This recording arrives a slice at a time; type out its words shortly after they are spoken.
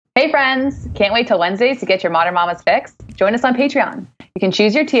Hey friends, can't wait till Wednesdays to get your Modern Mamas fix? Join us on Patreon. You can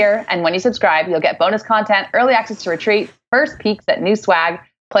choose your tier, and when you subscribe, you'll get bonus content, early access to retreat, first peeks at new swag,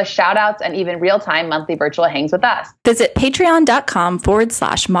 plus shout outs and even real-time monthly virtual hangs with us. Visit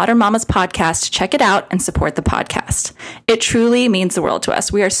patreon.com/Modern Mamas Podcast to check it out and support the podcast. It truly means the world to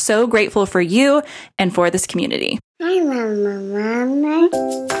us. We are so grateful for you and for this community. Hi, Mama.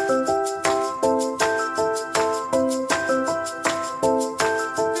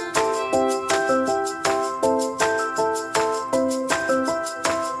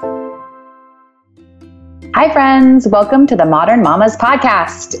 Hi friends, welcome to the Modern Mamas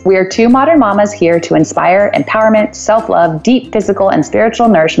Podcast. We are two modern mamas here to inspire empowerment, self-love, deep physical and spiritual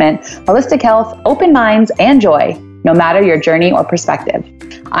nourishment, holistic health, open minds, and joy, no matter your journey or perspective.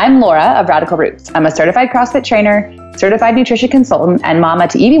 I'm Laura of Radical Roots. I'm a certified CrossFit trainer, certified nutrition consultant, and mama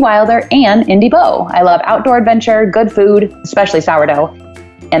to Evie Wilder and Indy Bo. I love outdoor adventure, good food, especially sourdough,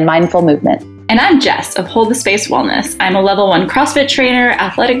 and mindful movement. And I'm Jess of Hold the Space Wellness. I'm a level 1 CrossFit trainer,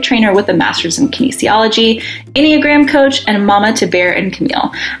 athletic trainer with a master's in kinesiology, Enneagram coach, and a mama to Bear and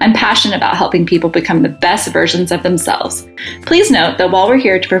Camille. I'm passionate about helping people become the best versions of themselves. Please note that while we're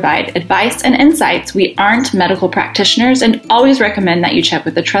here to provide advice and insights, we aren't medical practitioners and always recommend that you check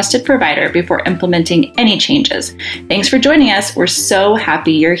with a trusted provider before implementing any changes. Thanks for joining us. We're so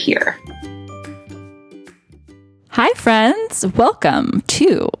happy you're here. Hi, friends. Welcome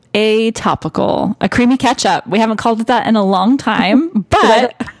to a creamy catch-up. We haven't called it that in a long time,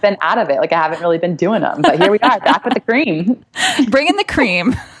 but I've been out of it. Like I haven't really been doing them, but here we are back with the cream. Bring in the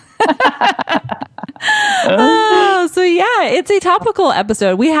cream. So yeah, it's a topical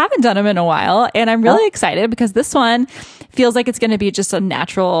episode. We haven't done them in a while, and I'm really excited because this one feels like it's going to be just a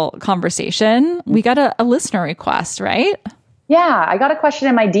natural conversation. We got a listener request, right? Yeah, I got a question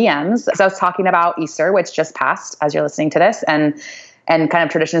in my DMs. So I was talking about Easter, which just passed as you're listening to this, and kind of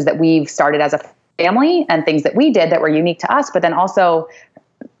traditions that we've started as a family and things that we did that were unique to us. But then also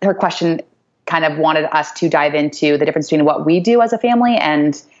her question kind of wanted us to dive into the difference between what we do as a family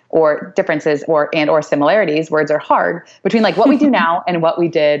or differences or similarities, words are hard, between like what we do now and what we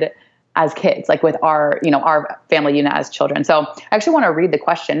did as kids, like with our family unit as children. So I actually want to read the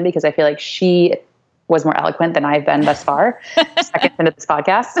question because I feel like she was more eloquent than I've been thus far. Second into this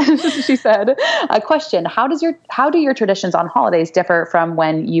podcast. She said, a question, how do your traditions on holidays differ from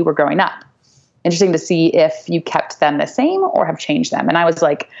when you were growing up? Interesting to see if you kept them the same or have changed them. And I was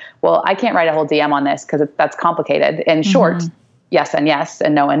like, well, I can't write a whole DM on this because that's complicated. In short, yes and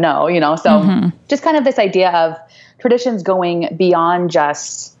no and no, So just kind of this idea of traditions going beyond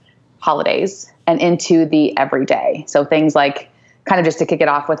just holidays and into the everyday. So things like, kind of just to kick it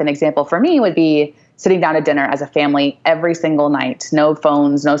off with an example for me would be sitting down to dinner as a family every single night, no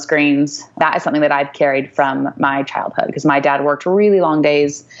phones, no screens. That is something that I've carried from my childhood because my dad worked really long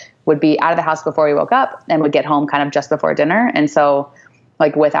days, would be out of the house before we woke up and would get home kind of just before dinner. And so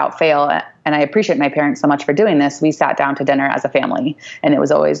like without fail, and I appreciate my parents so much for doing this, we sat down to dinner as a family and it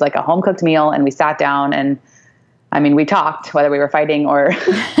was always like a home cooked meal. And we sat down and we talked whether we were fighting or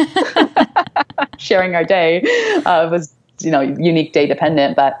sharing our day. It was, unique day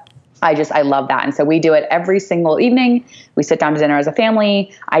dependent, but I love that. And so we do it every single evening. We sit down to dinner as a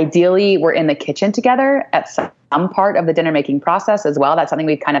family. Ideally, we're in the kitchen together at some part of the dinner making process as well. That's something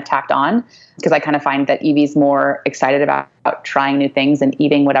we've kind of tacked on because I kind of find that Evie's more excited about trying new things and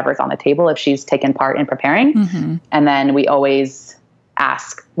eating whatever's on the table if she's taken part in preparing. And then we always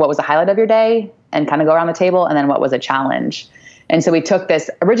ask, what was the highlight of your day? And kind of go around the table. And then what was a challenge? And so we took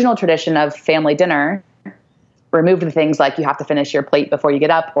this original tradition of family dinner, removed the things like you have to finish your plate before you get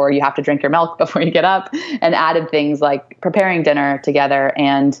up or you have to drink your milk before you get up, and added things like preparing dinner together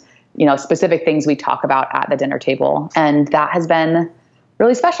and, specific things we talk about at the dinner table. And that has been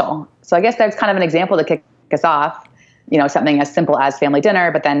really special. So I guess that's kind of an example to kick us off, something as simple as family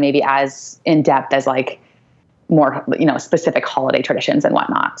dinner, but then maybe as in depth as like more, specific holiday traditions and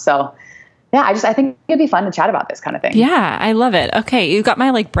whatnot. So yeah, I think it'd be fun to chat about this kind of thing. Yeah, I love it. Okay, you got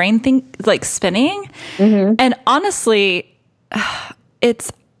my brain thing spinning. And honestly,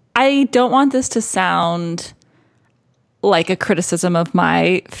 I don't want this to sound like a criticism of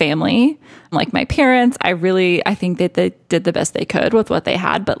my family, like my parents. I think that they did the best they could with what they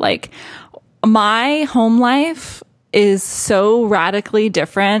had, but my home life is so radically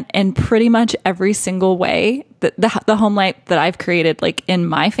different in pretty much every single way. The home life that I've created in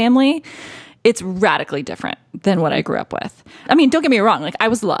my family, it's radically different than what I grew up with. I mean, don't get me wrong. I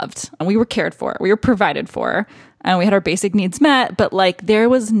was loved and we were cared for. We were provided for and we had our basic needs met. But there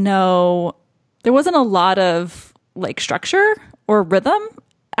wasn't a lot of structure or rhythm,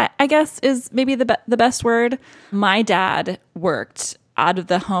 I guess is maybe the best word. My dad worked out of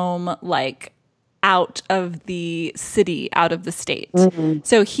the home, like out of the city, out of the state.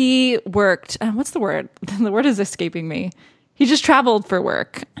 So he worked, what's the word? The word is escaping me. He just traveled for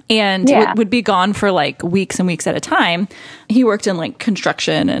work and would be gone for like weeks and weeks at a time. He worked in like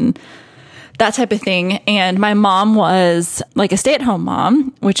construction and that type of thing. And my mom was like a stay-at-home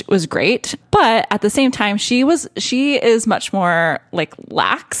mom, which was great. But at the same time, she is much more like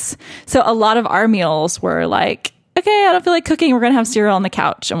lax. So a lot of our meals were like, okay, I don't feel like cooking. We're going to have cereal on the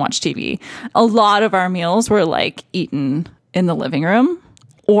couch and watch TV. A lot of our meals were like eaten in the living room.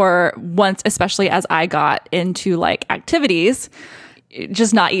 Or once, especially as I got into like activities,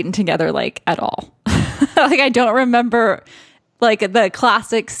 just not eaten together like at all. Like I don't remember like the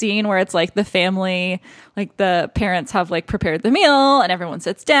classic scene where it's like the family, like the parents have like prepared the meal and everyone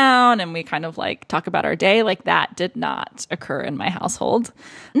sits down and we kind of like talk about our day. Like that did not occur in my household.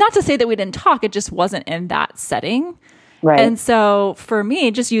 Not to say that we didn't talk, it just wasn't in that setting. Right. And so for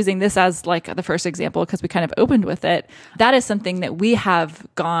me, just using this as like the first example, because we kind of opened with it, that is something that we have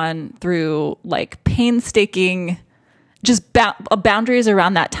gone through like painstaking, just boundaries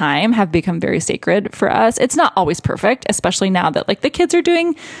around that time have become very sacred for us. It's not always perfect, especially now that like the kids are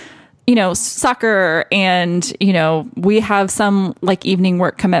doing, you know, soccer and, you know, we have some like evening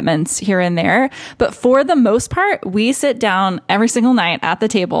work commitments here and there. But for the most part, we sit down every single night at the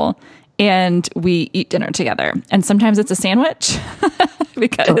table and we eat dinner together. And sometimes it's a sandwich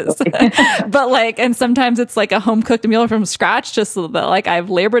but like, and sometimes it's like a home cooked meal from scratch, just so that like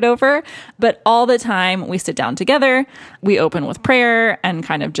I've labored over. But all the time we sit down together, we open with prayer and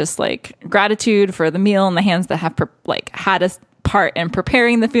kind of just like gratitude for the meal and the hands that have had a part in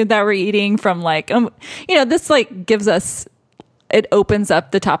preparing the food that we're eating from like, you know, this like gives us, it opens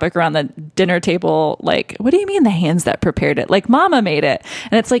up the topic around the dinner table. Like, what do you mean the hands that prepared it? Like mama made it.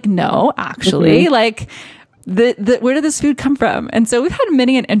 And it's like, no, actually, like where did this food come from? And so we've had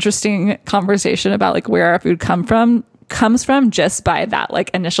many an interesting conversation about like where our food comes from just by that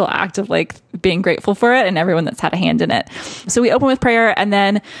like initial act of like being grateful for it and everyone that's had a hand in it. So we open with prayer and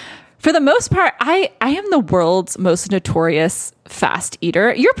then for the most part, I am the world's most notorious fast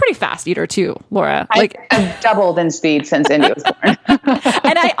eater. You're a pretty fast eater too, Laura. I've doubled in speed since Indy was born.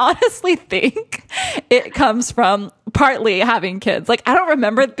 And I honestly think it comes from partly having kids. Like, I don't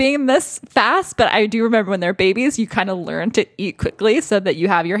remember it being this fast, but I do remember when they're babies, you kind of learn to eat quickly so that you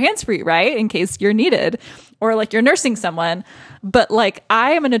have your hands free, right? In case you're needed or like you're nursing someone. But like,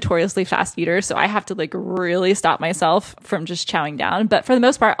 I am a notoriously fast eater, so I have to like really stop myself from just chowing down. But for the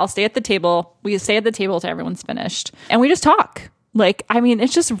most part, I'll stay at the table. We stay at the table till everyone's finished and we just talk. Like, I mean,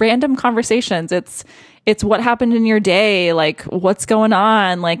 it's just random conversations. It's what happened in your day, like what's going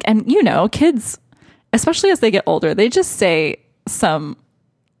on, like, and you know, kids, especially as they get older, they just say some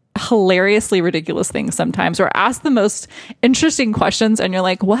hilariously ridiculous things sometimes or ask the most interesting questions and you're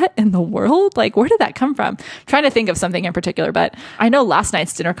like, what in the world? Like, where did that come from? I'm trying to think of something in particular, but I know last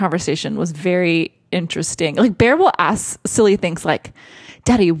night's dinner conversation was very interesting. Like Bear will ask silly things like,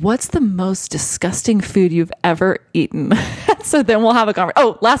 Daddy, what's the most disgusting food you've ever eaten? So then we'll have a conversation.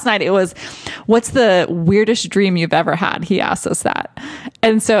 Oh, last night it was, what's the weirdest dream you've ever had? He asked us that.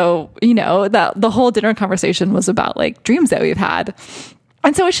 And so, you know, the whole dinner conversation was about like dreams that we've had.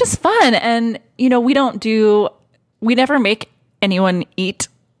 And so it's just fun. And, you know, we never make anyone eat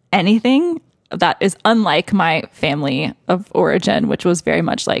anything that is unlike my family of origin, which was very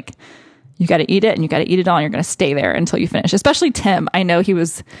much like, you got to eat it and you got to eat it all and you're going to stay there until you finish. Especially Tim. I know he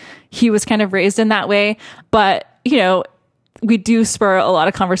was kind of raised in that way, but you know, we do spur a lot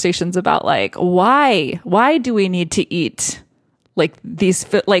of conversations about like, why do we need to eat like these,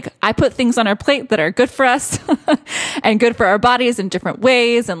 like I put things on our plate that are good for us and good for our bodies in different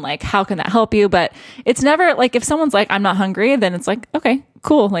ways. And like, how can that help you? But it's never like, if someone's like, I'm not hungry, then it's like, okay,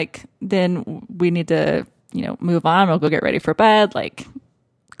 cool. Like then we need to, you know, move on. We'll go get ready for bed. Like,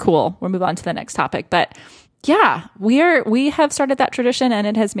 cool. We'll move on to the next topic. But yeah, we have started that tradition and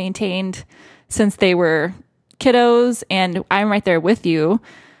it has maintained since they were kiddos. And I'm right there with you.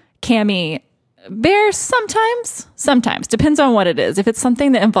 Cammie, Bear sometimes depends on what it is. If it's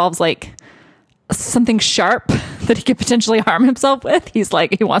something that involves like something sharp that he could potentially harm himself with, he's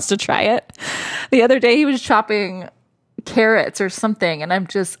like, he wants to try it. The other day he was chopping carrots or something and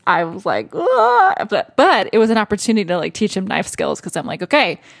I was like, but it was an opportunity to like teach him knife skills because I'm like,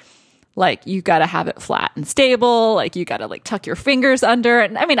 okay, like you got to have it flat and stable, like you got to like tuck your fingers under.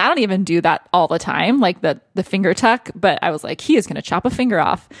 And I mean, I don't even do that all the time, like the finger tuck, but I was like, he is going to chop a finger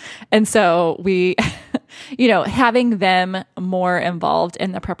off. And so we you know, having them more involved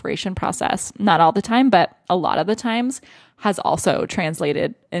in the preparation process, not all the time, but a lot of the times, has also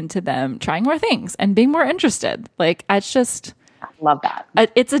translated into them trying more things and being more interested. Like, it's just, Love that.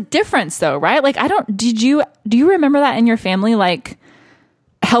 It's a difference though, right? Like do you remember that in your family? Like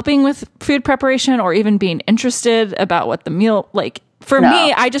helping with food preparation or even being interested about what the meal, like for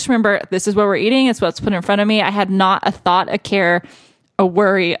me, I just remember this is what we're eating. It's what's put in front of me. I had not a thought, a care, a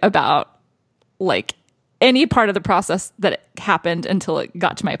worry about like any part of the process that happened until it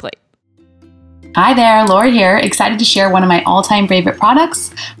got to my plate. Hi there, Laura here, excited to share one of my all-time favorite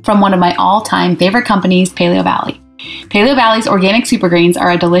products from one of my all-time favorite companies, Paleo Valley. Paleo Valley's organic super greens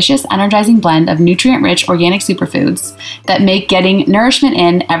are a delicious, energizing blend of nutrient-rich organic superfoods that make getting nourishment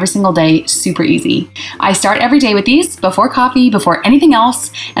in every single day super easy. I start every day with these before coffee, before anything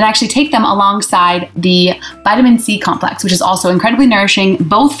else, and actually take them alongside the vitamin C complex, which is also incredibly nourishing,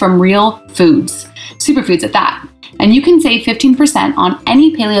 both from real foods, superfoods at that. And you can save 15% on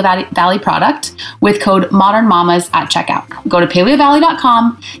any Paleo Valley product with code ModernMamas at checkout. Go to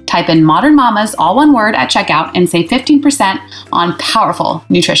paleovalley.com, type in Modern Mamas, all one word, at checkout, and save 15% on powerful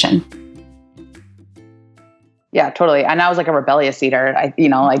nutrition. Yeah, totally. And I was like a rebellious eater.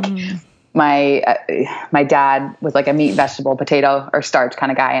 My dad was like a meat, vegetable, potato, or starch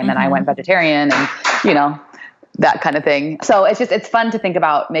kind of guy. And then I went vegetarian and, that kind of thing. So it's fun to think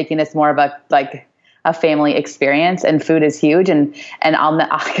about making this more of a family experience, and food is huge. And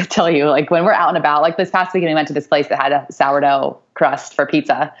I can tell you, like when we're out and about, like this past weekend, we went to this place that had a sourdough crust for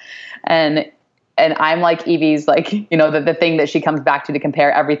pizza. And I'm like Evie's, like, the thing that she comes back to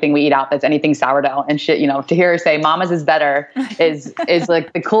compare everything we eat out that's anything sourdough and shit, to hear her say Mama's is better is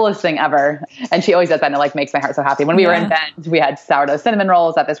like the coolest thing ever. And she always does that. And it like makes my heart so happy. When we were in Bend, we had sourdough cinnamon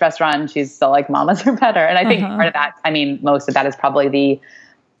rolls at this restaurant, and she's still like, Mama's are better. And I think part of that, most of that is probably the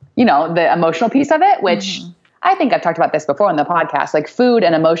emotional piece of it, which I think I've talked about this before on the podcast, like food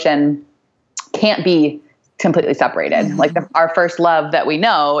and emotion can't be completely separated. Like our first love that we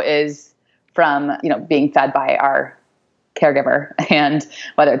know is from, being fed by our caregiver, and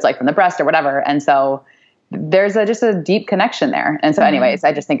whether it's like from the breast or whatever. And so there's just a deep connection there. And so anyways,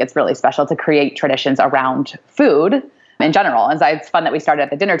 I just think it's really special to create traditions around food in general. And so it's fun that we started at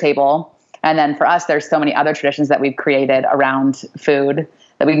the dinner table. And then for us, there's so many other traditions that we've created around food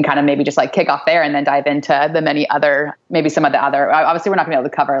that we can kind of maybe just like kick off there and then dive into the many other, maybe some of the other, obviously we're not gonna be able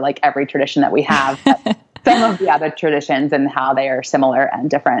to cover like every tradition that we have, but some of the other traditions and how they are similar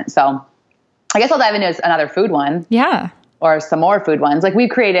and different. So I guess I'll dive into another food one. Yeah. Or some more food ones. Like we've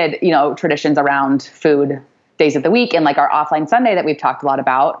created, traditions around food days of the week, and like our offline Sunday that we've talked a lot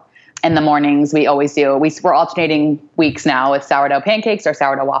about. In the mornings, we always do, we're alternating weeks now with sourdough pancakes or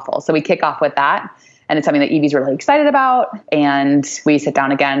sourdough waffles. So we kick off with that. And it's something that Evie's really excited about. And we sit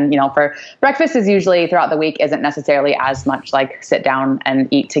down again, for breakfast is usually throughout the week isn't necessarily as much like sit down and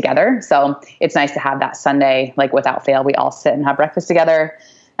eat together. So it's nice to have that Sunday, like without fail, we all sit and have breakfast together.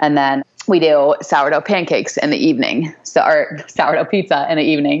 And then we do sourdough pancakes in the evening, or sourdough pizza in the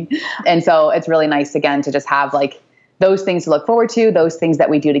evening. And so it's really nice again to just have like those things to look forward to, those things that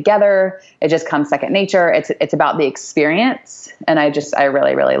we do together. It just comes second nature. It's about the experience. And I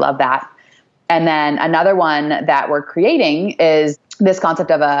really, really love that. And then another one that we're creating is this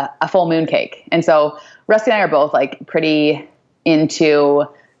concept of a full moon cake. And so Rusty and I are both like pretty into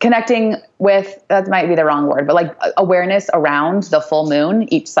connecting with, that might be the wrong word, but like awareness around the full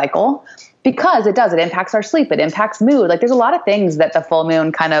moon each cycle, because it impacts our sleep. It impacts mood. Like there's a lot of things that the full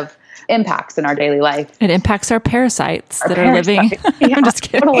moon kind of impacts in our daily life. It impacts our parasites are living. Yeah, I'm just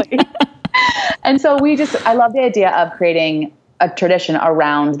kidding. Totally. And so I love the idea of creating a tradition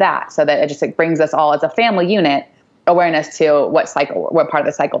around that, so that it just brings us all as a family unit awareness to what part of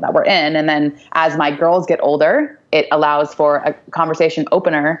the cycle that we're in. And then as my girls get older, it allows for a conversation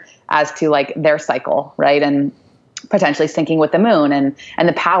opener as to like their cycle, right? And potentially syncing with the moon and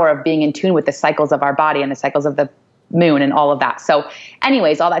the power of being in tune with the cycles of our body and the cycles of the moon and all of that. So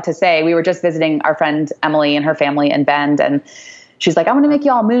anyways, all that to say, we were just visiting our friend Emily and her family in Bend, and she's like, I want to make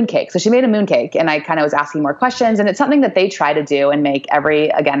you all a moon cake. So she made a moon cake, and I kind of was asking more questions, and it's something that they try to do and make every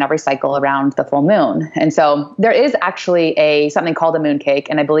cycle around the full moon. And so there is actually something called a moon cake,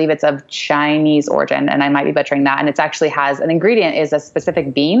 and I believe it's of Chinese origin, and I might be butchering that. And it's actually has an ingredient is a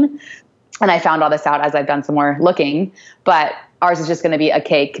specific bean. And I found all this out as I've done some more looking, but ours is just going to be a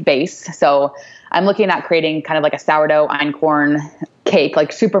cake base. So I'm looking at creating kind of like a sourdough einkorn cake,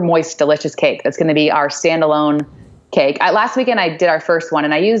 like super moist, delicious cake. That's going to be our standalone cake. Last weekend I did our first one,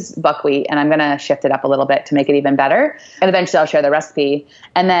 and I used buckwheat, and I'm going to shift it up a little bit to make it even better. And eventually I'll share the recipe.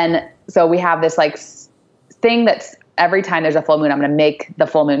 And then, so we have this like thing that's every time there's a full moon, I'm going to make the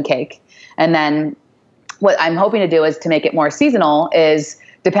full moon cake. And then what I'm hoping to do is to make it more seasonal is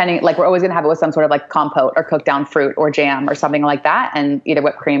depending, like we're always going to have it with some sort of like compote or cooked down fruit or jam or something like that, and either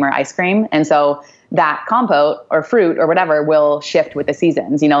whipped cream or ice cream. And so that compote or fruit or whatever will shift with the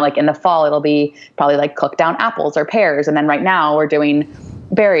seasons. Like in the fall, it'll be probably like cooked down apples or pears. And then right now we're doing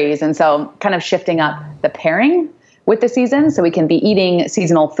berries. And so kind of shifting up the pairing with the season so we can be eating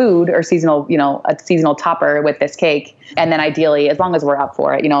seasonal food or seasonal, a seasonal topper with this cake. And then ideally, as long as we're up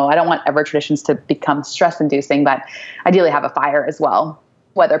for it, I don't want ever traditions to become stress inducing, but ideally have a fire as well,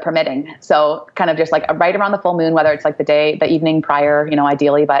 weather permitting. So kind of just like right around the full moon, whether it's like the evening prior,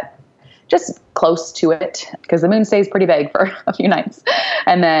 ideally, but just close to it because the moon stays pretty big for a few nights.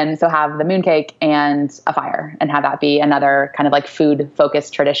 And then, so have the moon cake and a fire and have that be another kind of like food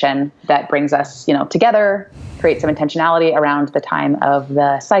focused tradition that brings us, together, create some intentionality around the time of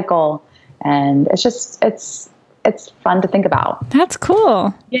the cycle. And it's fun to think about. That's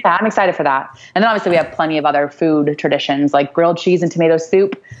cool. Yeah, I'm excited for that. And then obviously we have plenty of other food traditions like grilled cheese and tomato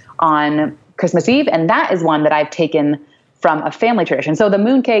soup on Christmas Eve. And that is one that I've taken from a family tradition. So the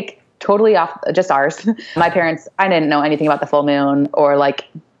moon cake, totally off, just ours. My parents, I didn't know anything about the full moon or like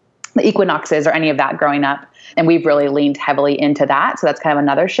the equinoxes or any of that growing up. And we've really leaned heavily into that. So that's kind of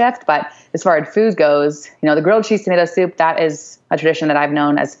another shift. But as far as food goes, the grilled cheese tomato soup, that is a tradition that I've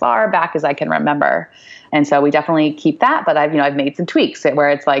known as far back as I can remember. And so we definitely keep that. But I've made some tweaks where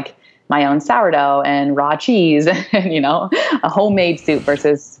it's like my own sourdough and raw cheese and, a homemade soup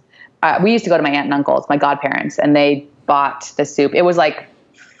versus, we used to go to my aunt and uncle's, my godparents, and they bought the soup. It was like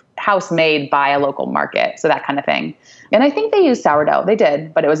house made by a local market. So that kind of thing. And I think they used sourdough. They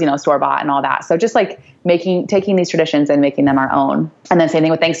did, but it was, store bought and all that. So just like taking these traditions and making them our own. And then same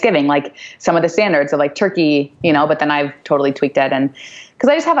thing with Thanksgiving, like some of the standards of like turkey, but then I've totally tweaked it. And cause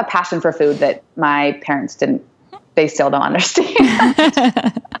I just have a passion for food that my parents they still don't understand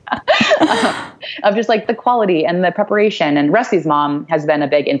of just like the quality and the preparation. And Rusty's mom has been a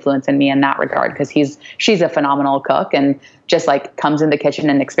big influence in me in that regard because she's a phenomenal cook and just like comes in the kitchen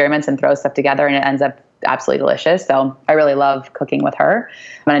and experiments and throws stuff together and it ends up absolutely delicious. So I really love cooking with her.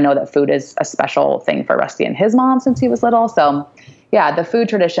 And I know that food is a special thing for Rusty and his mom since he was little. So yeah, the food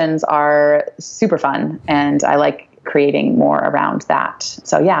traditions are super fun and I like creating more around that.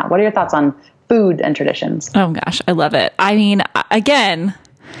 So yeah, what are your thoughts on food and traditions? Oh gosh, I love it. I mean, again,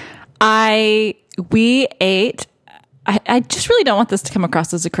 we ate, I just really don't want this to come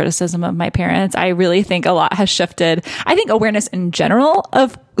across as a criticism of my parents. I really think a lot has shifted. I think awareness in general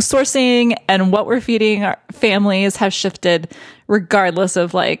of sourcing and what we're feeding our families has shifted regardless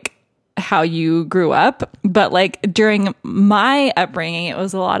of like how you grew up. But like during my upbringing, it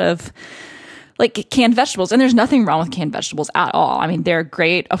was a lot of like canned vegetables, and there's nothing wrong with canned vegetables at all. I mean, they're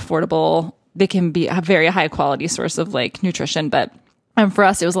great, affordable. They can be a very high quality source of like nutrition, but for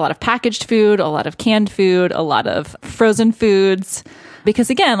us, it was a lot of packaged food, a lot of canned food, a lot of frozen foods. Because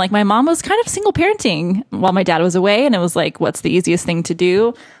again, like my mom was kind of single parenting while my dad was away, and it was like, what's the easiest thing to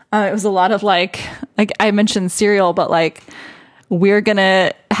do? It was a lot of like I mentioned cereal, but like we're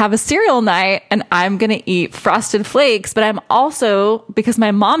gonna have a cereal night, and I'm gonna eat Frosted Flakes, but I'm also, because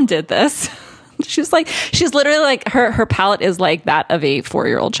my mom did this. She's literally like her palate is like that of a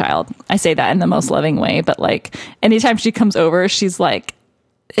 4-year-old child. I say that in the most loving way, but like anytime she comes over, she's like,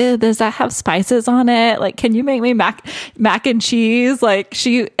 does that have spices on it? Like, can you make me mac and cheese? Like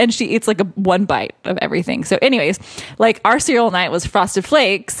she eats like one bite of everything. So anyways, like our cereal night was Frosted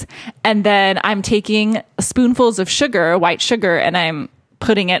Flakes. And then I'm taking spoonfuls of sugar, white sugar, and I'm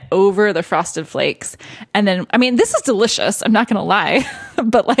putting it over the Frosted Flakes. And then, I mean, this is delicious. I'm not going to lie,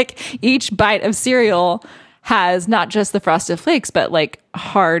 but like each bite of cereal has not just the Frosted Flakes, but like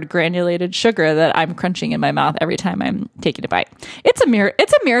hard granulated sugar that I'm crunching in my mouth every time I'm taking a bite. It's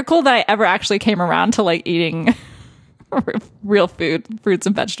a miracle that I ever actually came around to like eating real food, fruits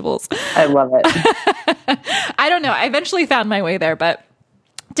and vegetables. I love it. I don't know. I eventually found my way there, but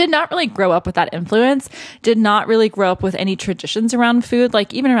did not really grow up with that influence, did not really grow up with any traditions around food.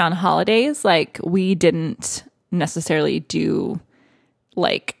 Like even around holidays, like we didn't necessarily do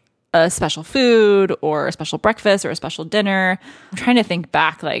like a special food or a special breakfast or a special dinner. I'm trying to think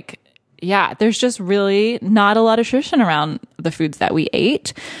back, like, yeah, there's just really not a lot of tradition around the foods that we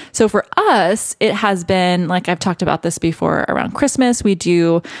ate. So for us, it has been, like I've talked about this before, around Christmas, we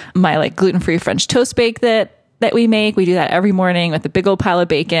do my like gluten-free French toast bake that we make. We do that every morning with a big old pile of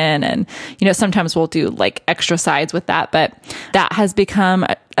bacon. And, you know, sometimes we'll do like extra sides with that, but that has become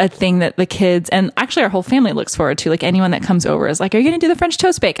a thing that the kids and actually our whole family looks forward to. Like anyone that comes over is like, are you going to do the French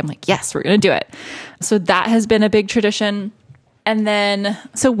toast bake? I'm like, yes, we're going to do it. So that has been a big tradition. And then,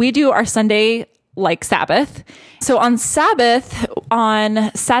 so we do our Sunday like Sabbath. So on Sabbath, on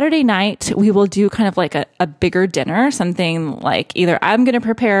Saturday night, we will do kind of like a bigger dinner, something like either I'm going to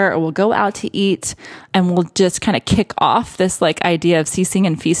prepare or we'll go out to eat, and we'll just kind of kick off this like idea of ceasing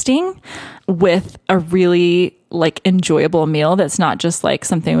and feasting with a really like enjoyable meal that's not just like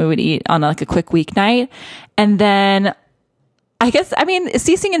something we would eat on like a quick weeknight. And then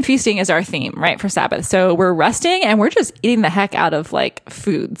ceasing and feasting is our theme, right, for Sabbath. So we're resting and we're just eating the heck out of like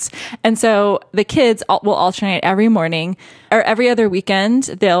foods. And so the kids will alternate every morning or every other weekend.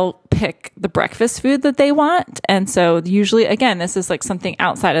 They'll pick the breakfast food that they want. And so usually, again, this is like something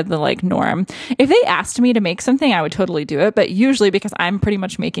outside of the like norm. If they asked me to make something, I would totally do it. But usually, because I'm pretty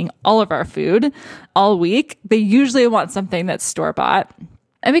much making all of our food all week, they usually want something that's store-bought.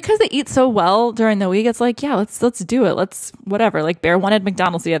 And because they eat so well during the week, it's like, yeah, let's do it. Let's whatever. Like Bear wanted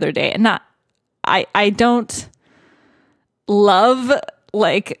McDonald's the other day, and I don't love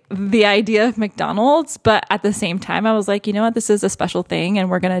like the idea of McDonald's, but at the same time, I was like, you know what, this is a special thing, and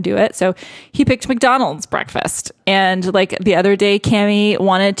we're gonna do it. So he picked McDonald's breakfast, and like the other day, Cammie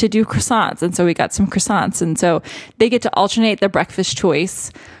wanted to do croissants, and so we got some croissants, and so they get to alternate the breakfast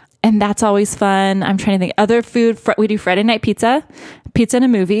choice. And that's always fun. I'm trying to think other food. We do Friday night pizza and a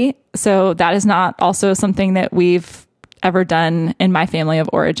movie. So that is not also something that we've ever done in my family of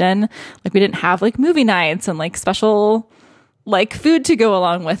origin. Like we didn't have like movie nights and like special like food to go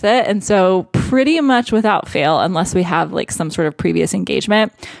along with it. And so pretty much without fail, unless we have like some sort of previous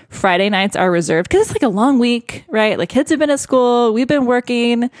engagement, Friday nights are reserved because it's like a long week, right? Like kids have been at school. We've been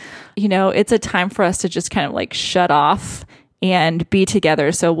working, it's a time for us to just kind of like shut off and be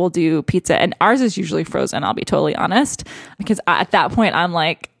together. So we'll do pizza, and ours is usually frozen. I'll be totally honest, because at that point I'm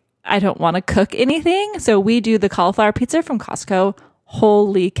like, I don't want to cook anything. So we do the cauliflower pizza from Costco.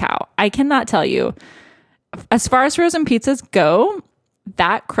 Holy cow. I cannot tell you, as far as frozen pizzas go,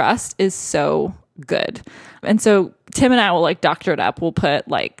 that crust is so good. And so Tim and I will like doctor it up. We'll put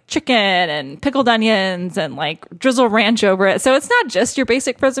like chicken and pickled onions and like drizzle ranch over it. So it's not just your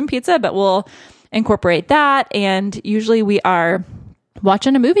basic frozen pizza, but we'll incorporate that. And usually we are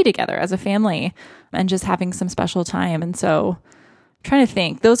watching a movie together as a family and just having some special time. And so I'm trying to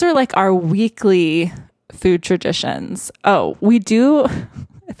think, those are like our weekly food traditions. Oh, we do.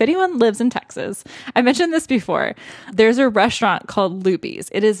 If anyone lives in Texas, I mentioned this before, there's a restaurant called Luby's.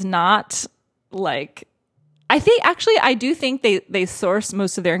 It is not like, I do think they source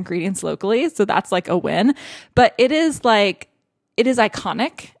most of their ingredients locally. So that's like a win, but it is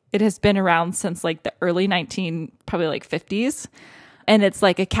iconic. It has been around since like the early 50s. And it's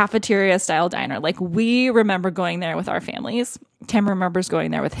like a cafeteria style diner. Like we remember going there with our families. Tim remembers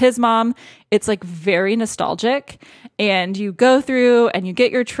going there with his mom. It's like very nostalgic. And you go through and you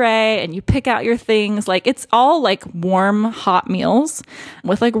get your tray and you pick out your things. Like it's all like warm, hot meals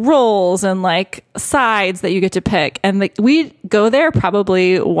with like rolls and like sides that you get to pick. And like we go there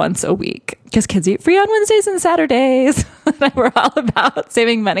probably once a week because kids eat free on Wednesdays and Saturdays. We're all about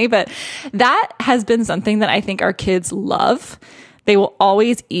saving money. But that has been something that I think our kids love. They will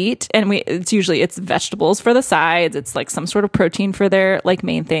always eat, and it's vegetables for the sides. It's like some sort of protein for their like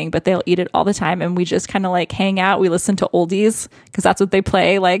main thing, but they'll eat it all the time. And we just kind of like hang out. We listen to oldies because that's what they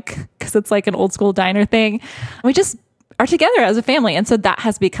play, like, because it's like an old school diner thing. And we just are together as a family. And so that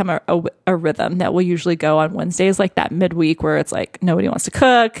has become a rhythm that we'll usually go on Wednesdays, like that midweek where it's like nobody wants to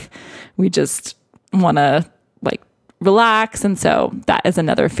cook. We just want to like relax. And so that is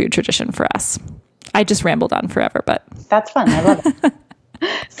another food tradition for us. I just rambled on forever, but that's fun. I love it.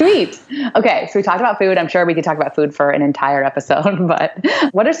 Sweet. Okay. So we talked about food. I'm sure we could talk about food for an entire episode, but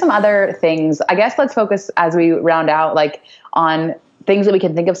what are some other things? I guess let's focus as we round out, like on things that we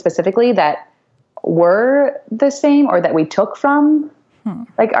can think of specifically that were the same or that we took from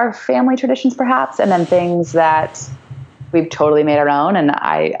like our family traditions perhaps. And then things that we've totally made our own. And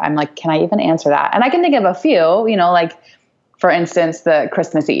I'm like, can I even answer that? And I can think of a few, like, for instance, the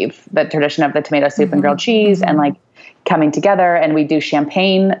Christmas Eve, the tradition of the tomato soup and grilled cheese and like coming together, and we do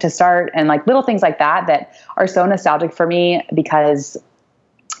champagne to start and like little things like that are so nostalgic for me because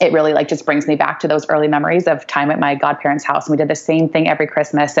it really like just brings me back to those early memories of time at my godparents' house. And we did the same thing every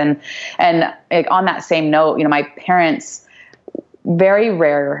Christmas. And like on that same note, my parents, very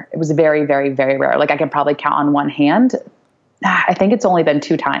rare. It was very, very, very rare. Like I can probably count on one hand. I think it's only been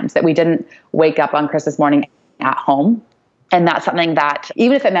 2 times that we didn't wake up on Christmas morning at home. And that's something that,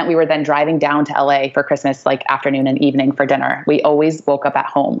 even if it meant we were then driving down to LA for Christmas, like afternoon and evening for dinner, we always woke up at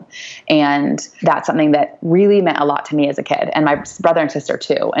home. And that's something that really meant a lot to me as a kid, and my brother and sister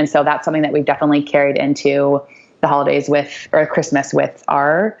too. And so that's something that we've definitely carried into the holidays or Christmas with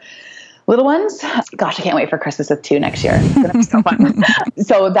our Little ones, gosh, I can't wait for Christmas with 2 next year. It's going to be so fun.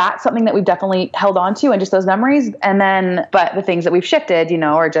 So that's something that we've definitely held on to, and just those memories. And then, but the things that we've shifted,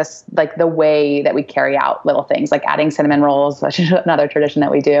 are just like the way that we carry out little things, like adding cinnamon rolls, which is another tradition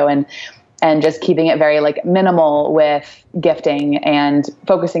that we do. And just keeping it very like minimal with gifting and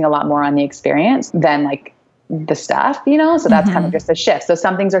focusing a lot more on the experience than like the stuff, so that's kind of just a shift. So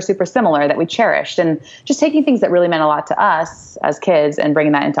some things are super similar that we cherished, and just taking things that really meant a lot to us as kids and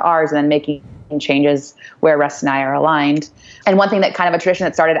bringing that into ours, and then making changes where Russ and I are aligned. And one thing that kind of a tradition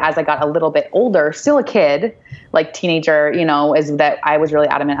that started as I got a little bit older, still a kid, like teenager, is that I was really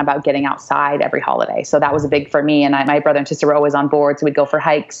adamant about getting outside every holiday. So that was a big for me. And my brother and sister were always on board. So we'd go for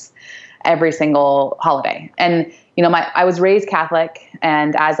hikes every single holiday. And, I was raised Catholic.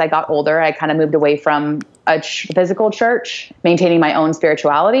 And as I got older, I kind of moved away from a physical church, maintaining my own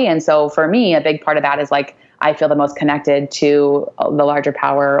spirituality. And so for me, a big part of that is like, I feel the most connected to the larger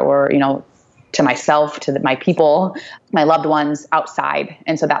power, or, to myself, to my people, my loved ones outside.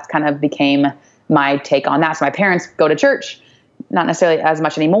 And so that's kind of became my take on that. So my parents go to church, not necessarily as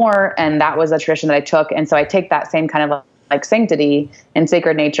much anymore. And that was a tradition that I took. And so I take that same kind of like sanctity and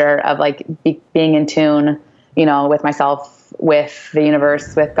sacred nature of like being in tune, with myself, with the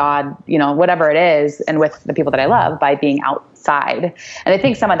universe, with God, whatever it is, and with the people that I love, by being outside. And I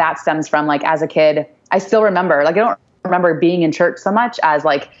think some of that stems from like, as a kid, I still remember, like, I don't remember being in church so much as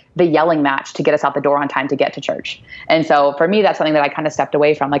like the yelling match to get us out the door on time to get to church. And so for me, that's something that I kind of stepped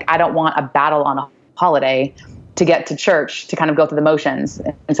away from. Like, I don't want a battle on a holiday to get to church, to kind of go through the motions.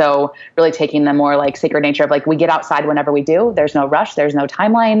 And so really taking the more like sacred nature of like, we get outside whenever we do. There's no rush, there's no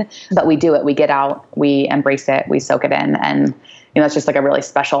timeline, but we do it. We get out, we embrace it, we soak it in. And, it's just like a really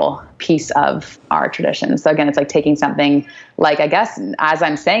special piece of our tradition. So again, it's like taking something like, I guess, as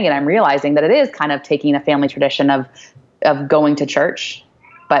I'm saying it, I'm realizing that it is kind of taking a family tradition of going to church,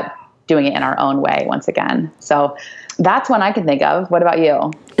 but doing it in our own way once again. So that's one I can think of. What about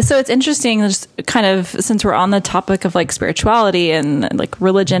you? So it's interesting, just kind of, since we're on the topic of like spirituality and like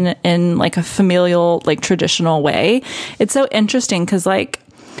religion in like a familial, like traditional way, it's so interesting because like,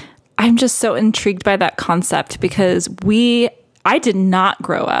 I'm just so intrigued by that concept, because I did not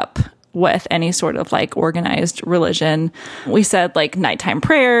grow up with any sort of like organized religion. We said like nighttime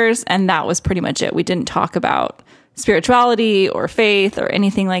prayers, and that was pretty much it. We didn't talk about spirituality or faith or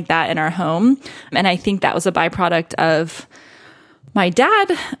anything like that in our home. And I think that was a byproduct of my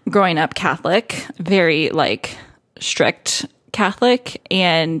dad growing up Catholic, very like strict Catholic,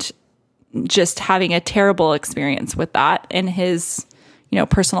 and just having a terrible experience with that in his,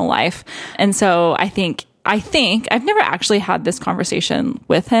 personal life. And so I think I've never actually had this conversation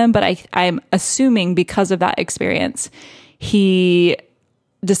with him, but I'm assuming because of that experience, he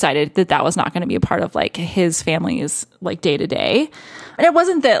decided that was not going to be a part of like his family's like day to day. And it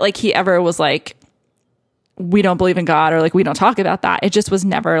wasn't that like he ever was like, we don't believe in God, or like we don't talk about that. It just was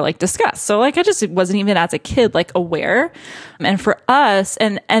never like discussed. So like I just wasn't even as a kid like aware. And for us,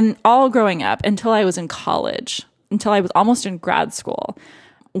 and all growing up until I was in college, until I was almost in grad school,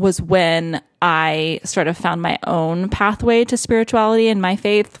 was when I sort of found my own pathway to spirituality and my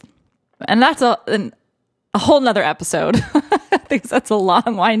faith. And that's a whole nother episode. I think that's a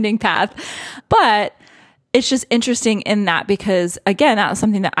long winding path, but it's just interesting in that, because again, that was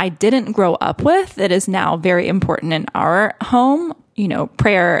something that I didn't grow up with that is now very important in our home,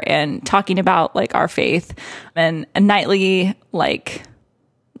 prayer and talking about like our faith, and nightly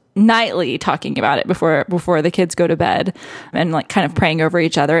talking about it before the kids go to bed, and like kind of praying over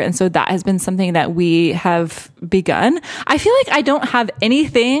each other. And so that has been something that we have begun. I feel like I don't have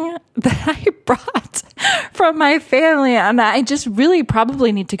anything that I brought from my family, and I just really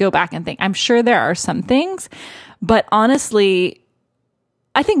probably need to go back and think. I'm sure there are some things, but honestly,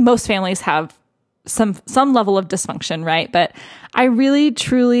 I think most families have some level of dysfunction, right? But I really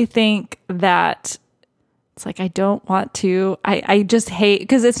truly think that it's like, I don't want to, I just hate,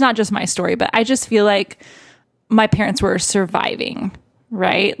 because it's not just my story, but I just feel like my parents were surviving,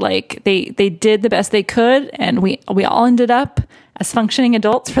 right? Like they did the best they could, and we all ended up as functioning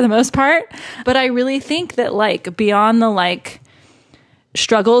adults for the most part. But I really think that like beyond the like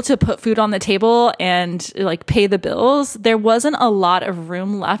struggle to put food on the table and like pay the bills, there wasn't a lot of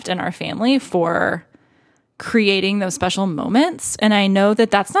room left in our family for creating those special moments. And I know that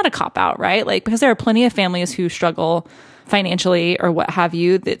that's not a cop-out, right? Like, because there are plenty of families who struggle financially or what have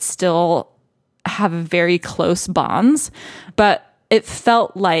you that still have very close bonds. But it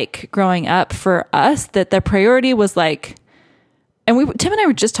felt like growing up for us that the priority was like, and Tim and I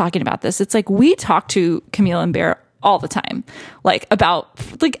were just talking about this. It's like, we talk to Camille and Bear all the time, like about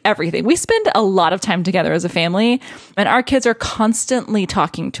like everything. We spend a lot of time together as a family, and our kids are constantly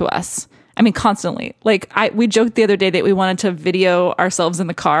talking to us I mean, constantly. Like we joked the other day that we wanted to video ourselves in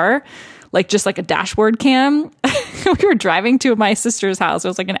the car, like just like a dashboard cam. We were driving to my sister's house. It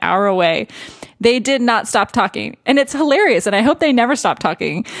was like an hour away. They did not stop talking. And it's hilarious. And I hope they never stop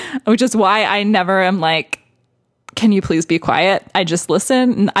talking, which is why I never am like, can you please be quiet? I just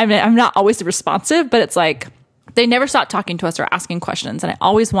listen. I'm not always responsive, but it's like they never stop talking to us or asking questions. And I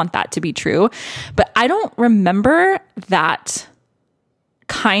always want that to be true. But I don't remember that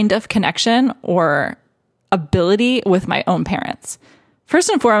kind of connection or ability with my own parents. First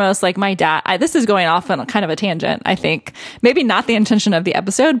and foremost, like my dad, this is going off on kind of a tangent, I think. Maybe not the intention of the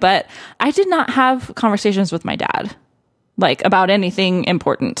episode, but I did not have conversations with my dad, like about anything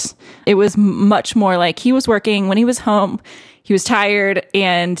important. It was much more like he was working. When he was home, he was tired,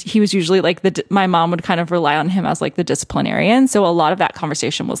 and he was usually like my mom would kind of rely on him as like the disciplinarian. So a lot of that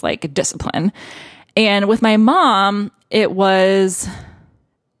conversation was like discipline. And with my mom, it was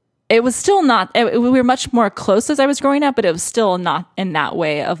still not, we were much more close as I was growing up, but it was still not in that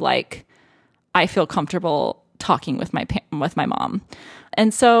way of like, I feel comfortable talking with my mom.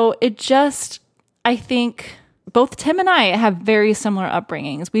 And so it just, I think both Tim and I have very similar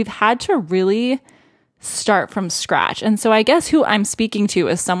upbringings. We've had to really start from scratch. And so I guess who I'm speaking to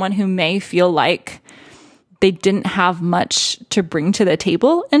is someone who may feel like they didn't have much to bring to the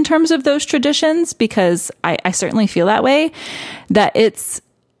table in terms of those traditions, because I certainly feel that way, that it's,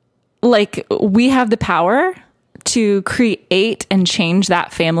 like we have the power to create and change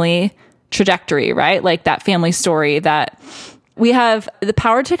that family trajectory, right? Like that family story, that we have the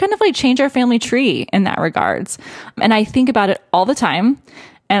power to kind of like change our family tree in that regards. And I think about it all the time.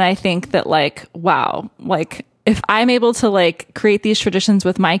 And I think that like, wow, like if I'm able to like create these traditions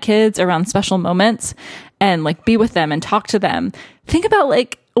with my kids around special moments and like be with them and talk to them, think about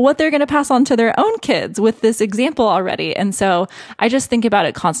like what they're going to pass on to their own kids with this example already. And so I just think about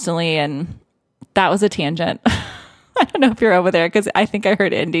it constantly. And that was a tangent. I don't know if you're over there, because I think I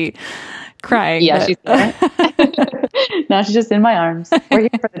heard Indy crying. Yeah, she's there. Now she's just in my arms. We're here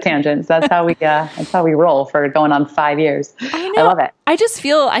for the tangents. That's how we roll for going on 5 years. I love it.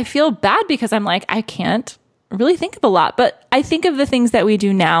 I feel bad because I'm like, I can't really think of a lot, but I think of the things that we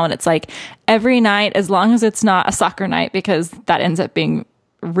do now, and it's like every night, as long as it's not a soccer night, because that ends up being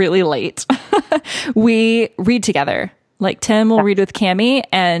really late, we read together. Like Tim will read with Cammie,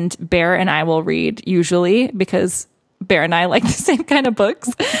 and Bear and I will read usually, because Bear and I like the same kind of books.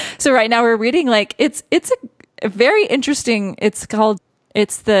 So right now we're reading like it's a very interesting. It's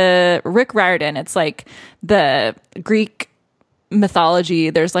the Rick Riordan. It's like the Greek mythology.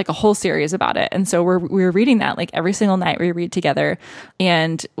 There's like a whole series about it, and so we're reading that like every single night. We read together,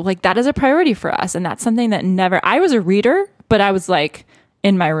 and like that is a priority for us. And that's something that I was a reader, but I was like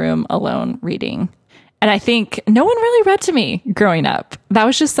in my room alone reading. And I think no one really read to me growing up. That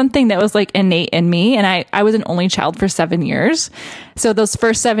was just something that was like innate in me. And I was an only child for 7 years. So those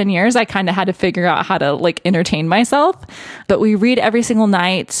first 7 years, I kind of had to figure out how to like entertain myself. But we read every single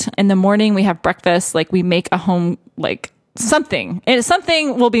night. In the morning, we have breakfast. Like we make a home, like something, and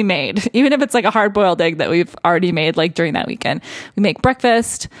something will be made, even if it's like a hard-boiled egg that we've already made like during that weekend. We make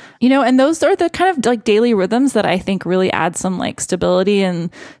breakfast, and those are the kind of like daily rhythms that I think really add some like stability and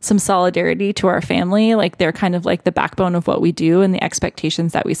some solidarity to our family. Like they're kind of like the backbone of what we do and the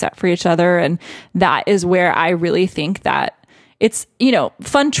expectations that we set for each other. And that is where I really think that it's,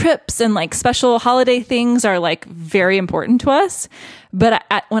 fun trips and like special holiday things are like very important to us. But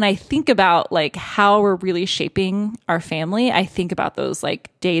when I think about like how we're really shaping our family, I think about those like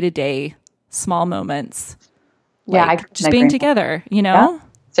day-to-day small moments. Like just being together, Yeah.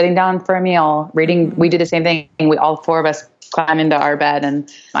 Sitting down for a meal, reading. We do the same thing. We all four of us climb into our bed, and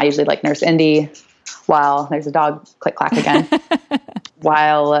I usually like nurse Indy while there's a dog click clack again.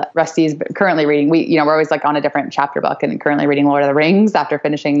 While Rusty's currently reading, we're always like on a different chapter book, and currently reading Lord of the Rings after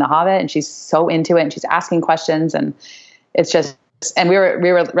finishing The Hobbit, and she's so into it, and she's asking questions, and it's just, and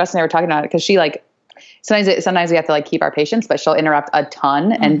Rusty and I were talking about it, because she like, sometimes we have to like keep our patience, but she'll interrupt a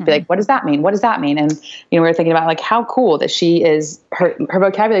ton and be like, what does that mean? What does that mean? And, we were thinking about like how cool that she is, her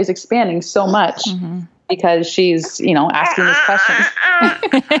vocabulary is expanding so much. Because she's, asking these questions,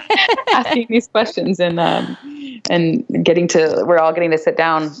 asking these questions, and we're all getting to sit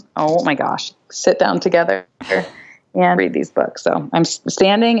down. Oh my gosh, sit down together and read these books. So I'm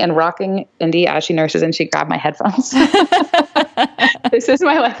standing and rocking Indy as she nurses, and she grabbed my headphones. This is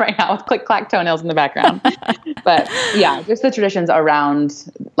my life right now with click clack toenails in the background. But yeah, just the traditions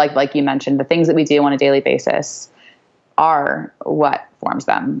around, like you mentioned, the things that we do on a daily basis are what forms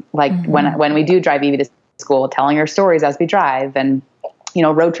them. Like when we do drive Evie to school, telling her stories as we drive, and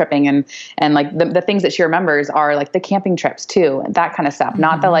road tripping, and like the things that she remembers are like the camping trips too, and that kind of stuff.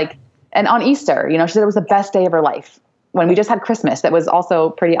 Not the like and on Easter, she said it was the best day of her life. When we just had Christmas, that was also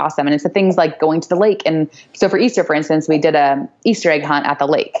pretty awesome. And it's the things like going to the lake. And so for Easter, for instance, we did a Easter egg hunt at the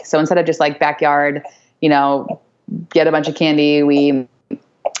lake. So instead of just like backyard, get a bunch of candy, we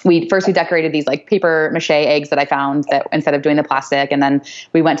decorated these like paper mache eggs that I found, that instead of doing the plastic. And then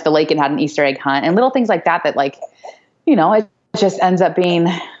we went to the lake and had an Easter egg hunt, and little things like that, like, it just ends up being,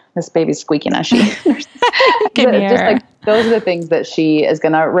 this baby's squeaking as she, just like, those are the things that she is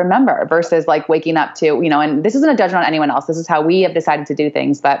going to remember, versus like waking up to, and this isn't a judgment on anyone else. This is how we have decided to do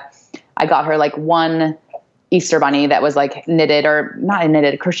things. But I got her like one Easter bunny that was like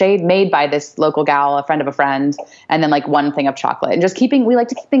crocheted, made by this local gal, a friend of a friend. And then like one thing of chocolate, and we like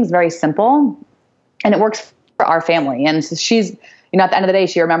to keep things very simple, and it works for our family. And so she's, at the end of the day,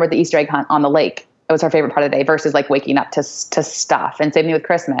 she remembered the Easter egg hunt on the lake. It was her favorite part of the day, versus like waking up to stuff. And same thing with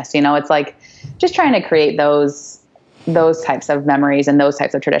Christmas. It's like just trying to create those types of memories and those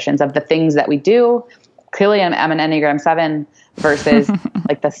types of traditions of the things that we do. Clearly I'm an Enneagram 7 versus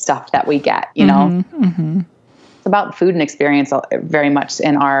like the stuff that we get, It's about food and experience very much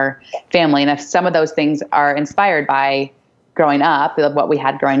in our family. And if some of those things are inspired by growing up, what we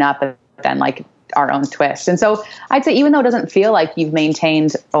had growing up, but then like our own twist. And so I'd say, even though it doesn't feel like you've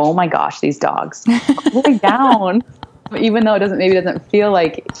maintained, oh my gosh, these dogs going down, even though it doesn't feel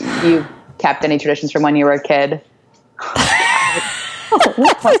like you've kept any traditions from when you were a kid.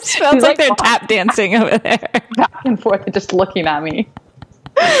 It sounds like they're tap dancing over there. Back and forth, just looking at me.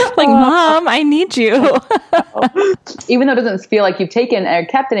 Like, Mom, I need you. Even though it doesn't feel like you've taken or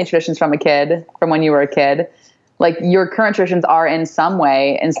kept any traditions from when you were a kid, like your current traditions are in some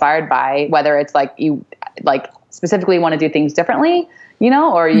way inspired by, whether it's like you like specifically want to do things differently,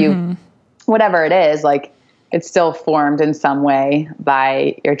 or you, whatever it is, like it's still formed in some way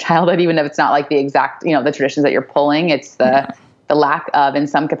by your childhood, even if it's not like the exact, the traditions that you're pulling. It's the lack of, in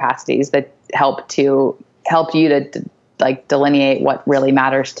some capacities, that help you to like delineate what really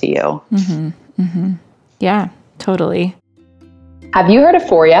matters to you. Yeah, totally. Have you heard of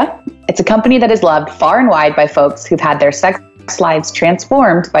Foria? It's a company that is loved far and wide by folks who've had their sex lives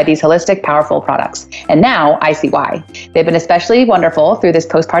transformed by these holistic, powerful products. And now I see why. They've been especially wonderful through this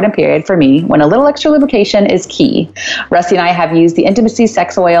postpartum period for me, when a little extra lubrication is key. Rusty and I have used the Intimacy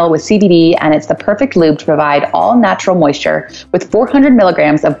Sex Oil with CBD, and it's the perfect lube to provide all natural moisture with 400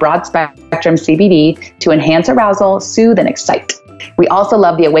 milligrams of broad spectrum CBD to enhance arousal, soothe, and excite. We also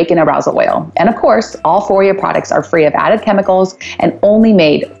love the Awaken Arousal Oil. And of course, all Foria products are free of added chemicals and only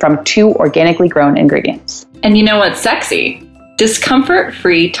made from 2 organically grown ingredients. And you know what's sexy?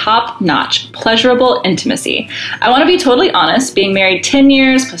 Discomfort-free, top-notch, pleasurable intimacy. I want to be totally honest, being married 10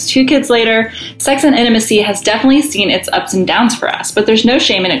 years plus 2 kids later, sex and intimacy has definitely seen its ups and downs for us, but there's no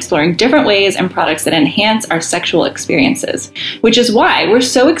shame in exploring different ways and products that enhance our sexual experiences, which is why we're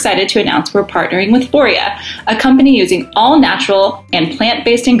so excited to announce we're partnering with Foria, a company using all natural and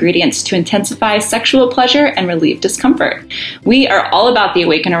plant-based ingredients to intensify sexual pleasure and relieve discomfort. We are all about the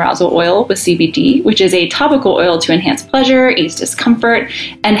Awaken Arousal Oil with CBD, which is a topical oil to enhance pleasure, ease discomfort,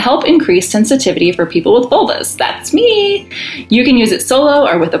 and help increase sensitivity for people with vulvas. That's me. You can use it solo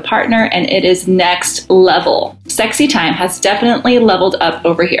or with a partner, and it is next level. Sexy time has definitely leveled up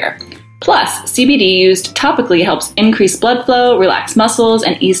over here. Plus, CBD used topically helps increase blood flow, relax muscles,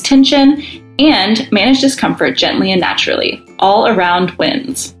 and ease tension, and manage discomfort gently and naturally. All around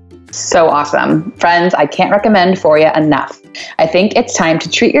wins. So awesome. Friends, I can't recommend Foria enough. I think it's time to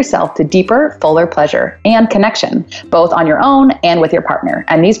treat yourself to deeper, fuller pleasure and connection, both on your own and with your partner.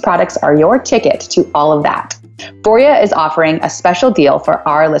 And these products are your ticket to all of that. Foria is offering a special deal for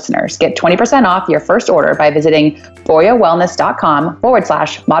our listeners. Get 20% off your first order by visiting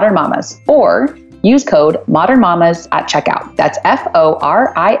foriawellness.com/modernmamas, or use code modernmamas at checkout. That's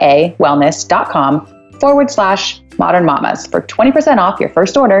FORIA wellness.com/modernmamas for 20% off your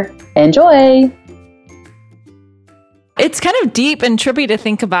first order. Enjoy. It's kind of deep and trippy to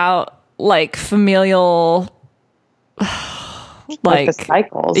think about, like, familial, like the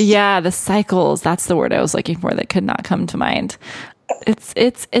cycles. Yeah, the cycles. That's the word I was looking for that could not come to mind. It's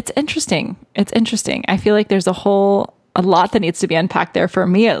interesting. It's interesting. I feel like there's a lot that needs to be unpacked there, for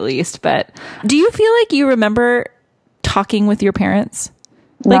me at least. But do you feel like you remember talking with your parents?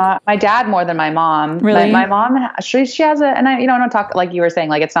 Like, my dad more than my mom. Really? My mom, she has and I don't talk, like you were saying,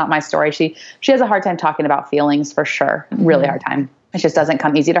 like, it's not my story. She has a hard time talking about feelings, for sure. Really hard time. It just doesn't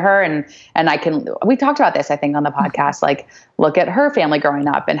come easy to her. And we talked about this, I think, on the podcast, like, look at her family growing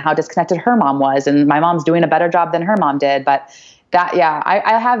up and how disconnected her mom was. And my mom's doing a better job than her mom did. But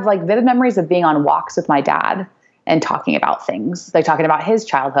I have like vivid memories of being on walks with my dad and talking about things, like talking about his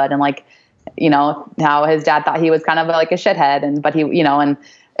childhood and, like, how his dad thought he was kind of like a shithead, but he, and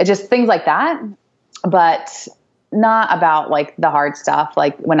It just things like that, but not about like the hard stuff.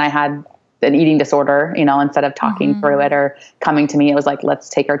 Like when I had an eating disorder, instead of talking through it or coming to me, it was like, let's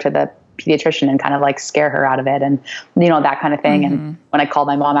take her to the pediatrician and kind of like scare her out of it. And, that kind of thing. And when I called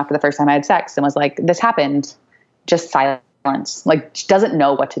my mom after the first time I had sex and was like, this happened, just silence. Like she doesn't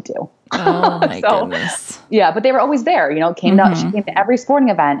know what to do. Oh my goodness. Yeah. But they were always there, she came to every sporting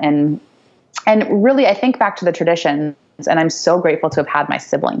event and really, I think back to the traditions, and I'm so grateful to have had my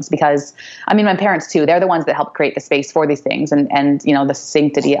siblings because, my parents too, they're the ones that help create the space for these things and the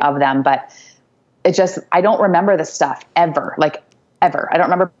sanctity of them. But it just, I don't remember this stuff ever. I don't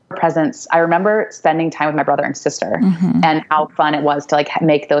remember presents. I remember spending time with my brother and sister and how fun it was to like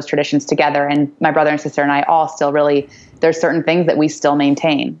make those traditions together. And my brother and sister and I all still really, there's certain things that we still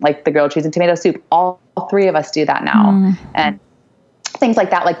maintain, like the grilled cheese and tomato soup. All three of us do that now. And things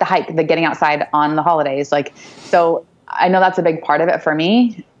like that, like the hike, the getting outside on the holidays. So I know that's a big part of it for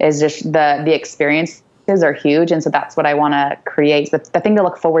me is just the experiences are huge. And so that's what I want to create. The thing to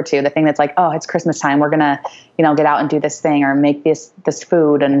look forward to, the thing that's like, oh, it's Christmas time. We're going to, get out and do this thing or make this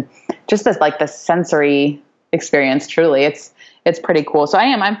food. And just this, like the sensory experience, truly it's pretty cool. So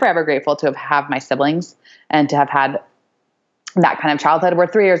I'm forever grateful to have my siblings and to have had that kind of childhood. We're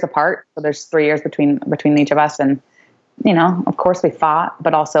 3 years apart. So there's 3 years between each of us. And, of course we fought,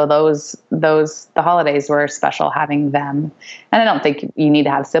 but also the holidays were special having them. And I don't think you need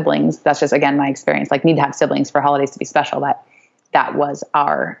to have siblings. That's just, again, my experience, like need to have siblings for holidays to be special. That was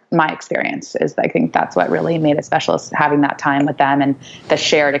my experience is I think that's what really made it special is having that time with them and the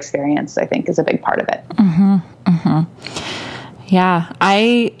shared experience, I think is a big part of it. Yeah.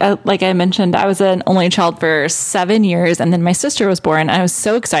 I, like I mentioned, I was an only child for 7 years and then my sister was born. I was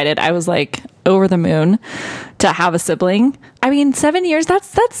so excited. I was like over the moon to have a sibling. 7 years,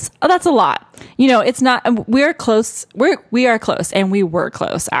 that's a lot. It's not, we're close. We are close and we were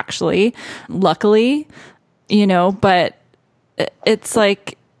close actually, luckily, but it's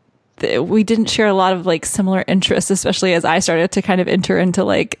like, we didn't share a lot of like similar interests, especially as I started to kind of enter into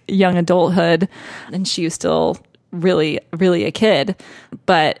like young adulthood and she was still really, really a kid.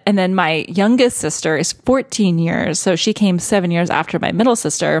 And then my youngest sister is 14 years. So she came 7 years after my middle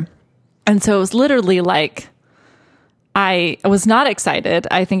sister. And so it was literally like, I was not excited.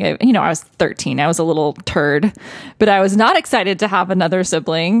 I think, I was 13. I was a little turd, but I was not excited to have another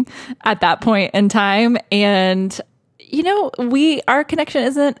sibling at that point in time. And, our connection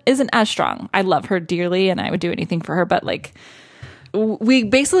isn't as strong. I love her dearly and I would do anything for her, but like we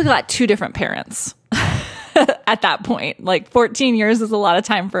basically got two different parents. At that point, like 14 years is a lot of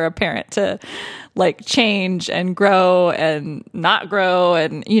time for a parent to like change and grow and not grow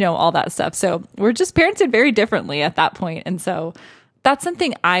and, all that stuff. So we're just parented very differently at that point. And so that's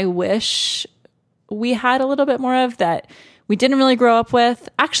something I wish we had a little bit more of that we didn't really grow up with.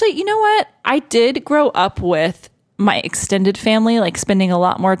 Actually, you know what? I did grow up with my extended family, like spending a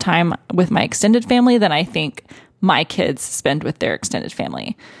lot more time with my extended family than I think my kids spend with their extended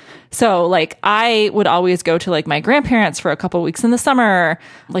family. So like I would always go to like my grandparents for a couple weeks in the summer,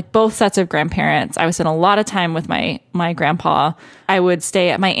 like both sets of grandparents. I would spend a lot of time with my grandpa. I would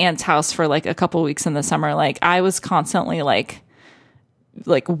stay at my aunt's house for like a couple weeks in the summer. Like I was constantly like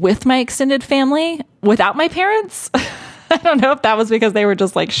with my extended family without my parents. I don't know if that was because they were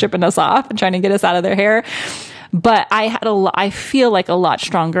just like shipping us off and trying to get us out of their hair. But I feel like a lot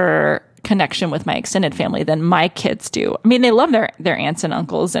stronger connection with my extended family than my kids do. They love their aunts and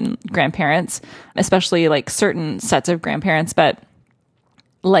uncles and grandparents, especially like certain sets of grandparents, but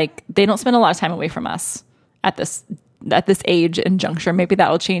like they don't spend a lot of time away from us at this age and juncture. Maybe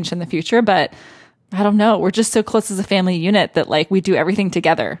that will change in the future, but I don't know. We're just so close as a family unit that like we do everything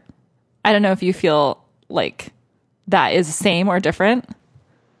together. I don't know if you feel like that is the same or different.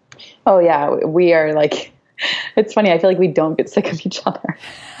 Oh yeah. We are like, it's funny. I feel like we don't get sick of each other.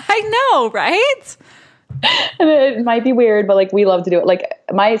 I know, right? And it might be weird, but like we love to do it. Like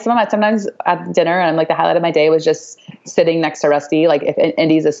sometimes at dinner, and like the highlight of my day was just sitting next to Rusty. Like if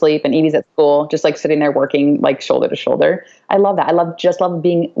Indy's asleep and Evie's at school, just like sitting there working like shoulder to shoulder. I love that. I love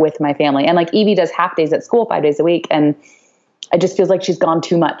being with my family. And like Evie does half days at school 5 days a week, and it just feels like she's gone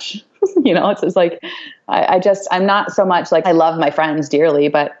too much. It's just like I'm not so much like I love my friends dearly,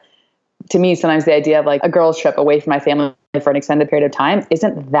 but to me, sometimes the idea of like a girls' trip away from my family for an extended period of time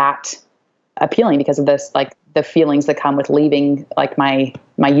isn't that appealing because of this, like the feelings that come with leaving like my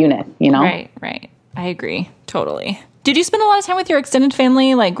unit, Right. I agree. Totally. Did you spend a lot of time with your extended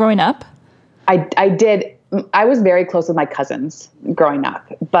family, like growing up? I did. I was very close with my cousins growing up,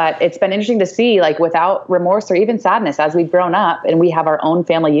 but it's been interesting to see like without remorse or even sadness as we've grown up and we have our own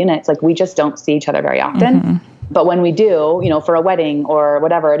family units, like we just don't see each other very often. But when we do, for a wedding or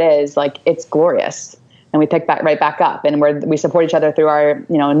whatever it is, like it's glorious. And we pick right back up, and we support each other through our,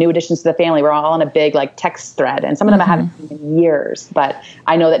 new additions to the family. We're all on a big like text thread, and some of them I haven't seen in years. But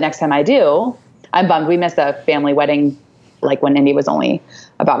I know that next time I do, I'm bummed. We missed a family wedding, like when Indy was only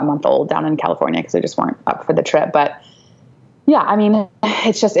about a month old down in California because they just weren't up for the trip. But yeah, I mean,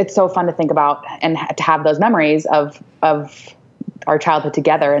 it's so fun to think about and to have those memories of our childhood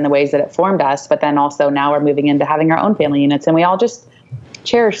together in the ways that it formed us. But then also now we're moving into having our own family units, and we all just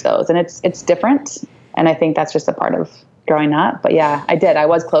cherish those, and it's different. And I think that's just a part of growing up. But yeah, I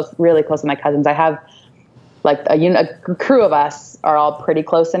was really close with my cousins. I have like a crew of us are all pretty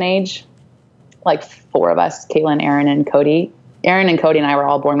close in age. Like 4 of us, Caitlin, Aaron, and Cody. Aaron and Cody and I were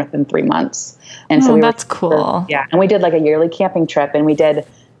all born within 3 months. And so that's cool. Yeah. And we did like a yearly camping trip, and we did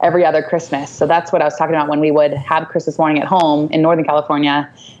every other Christmas. So that's what I was talking about when we would have Christmas morning at home in Northern California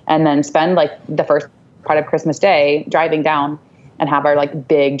and then spend like the first part of Christmas Day driving down and have our like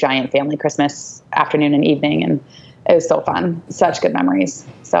big giant family Christmas afternoon and evening. And it was so fun. Such good memories.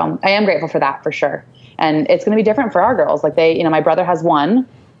 So I am grateful for that for sure. And it's going to be different for our girls. Like my brother has one,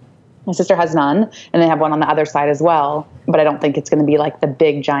 my sister has none, and they have one on the other side as well. But I don't think it's going to be like the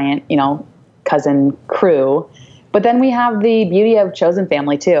big giant, cousin crew. But then we have the beauty of chosen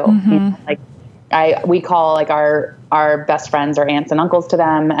family too. We call like our best friends or aunts and uncles to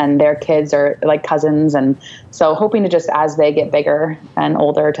them, and their kids are like cousins. And so hoping to just, as they get bigger and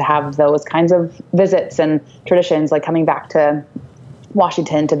older, to have those kinds of visits and traditions, like coming back to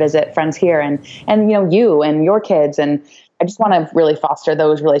Washington to visit friends here and you and your kids. And I just want to really foster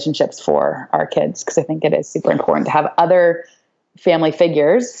those relationships for our kids, because I think it is super important to have other family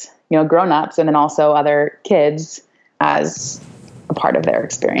figures, grown-ups, and then also other kids as a part of their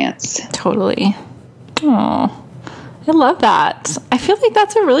experience. Totally. Oh, I love that. I feel like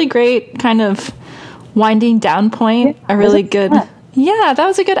that's a really great kind of winding down point. Yeah, a really good. Fun. Yeah, that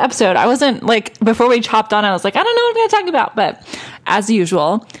was a good episode. I wasn't like, before we chopped on, I was like, I don't know what I'm going to talk about, but as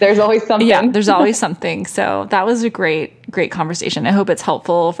usual, there's always something. Yeah, there's always something. So that was a great conversation. I hope it's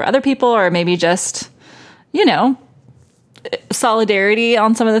helpful for other people, or maybe just, solidarity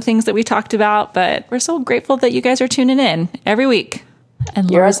on some of the things that we talked about. But we're so grateful that you guys are tuning in every week. And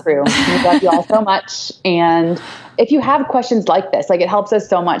you're a crew. We love you all so much. And if you have questions like this, like it helps us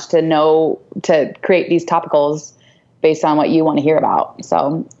so much to create these topicals based on what you want to hear about.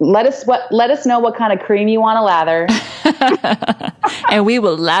 So let us know what kind of cream you want to lather. And we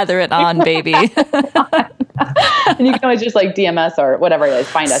will lather it on, baby. And you can always just like DM us or whatever it is.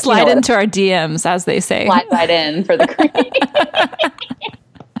 Find us. Slide into our DMs, as they say. Slide right in for the cream.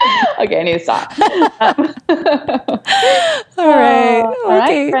 Okay, I need to stop. All right. All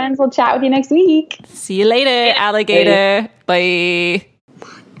right, friends. We'll chat with you next week. See you later, alligator. Bye. I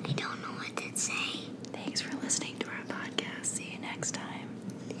don't know what to say. Thanks for listening to our podcast. See you next time.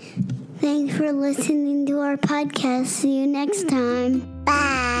 Thanks for listening to our podcast. See you next time.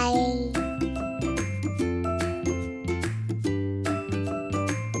 Bye.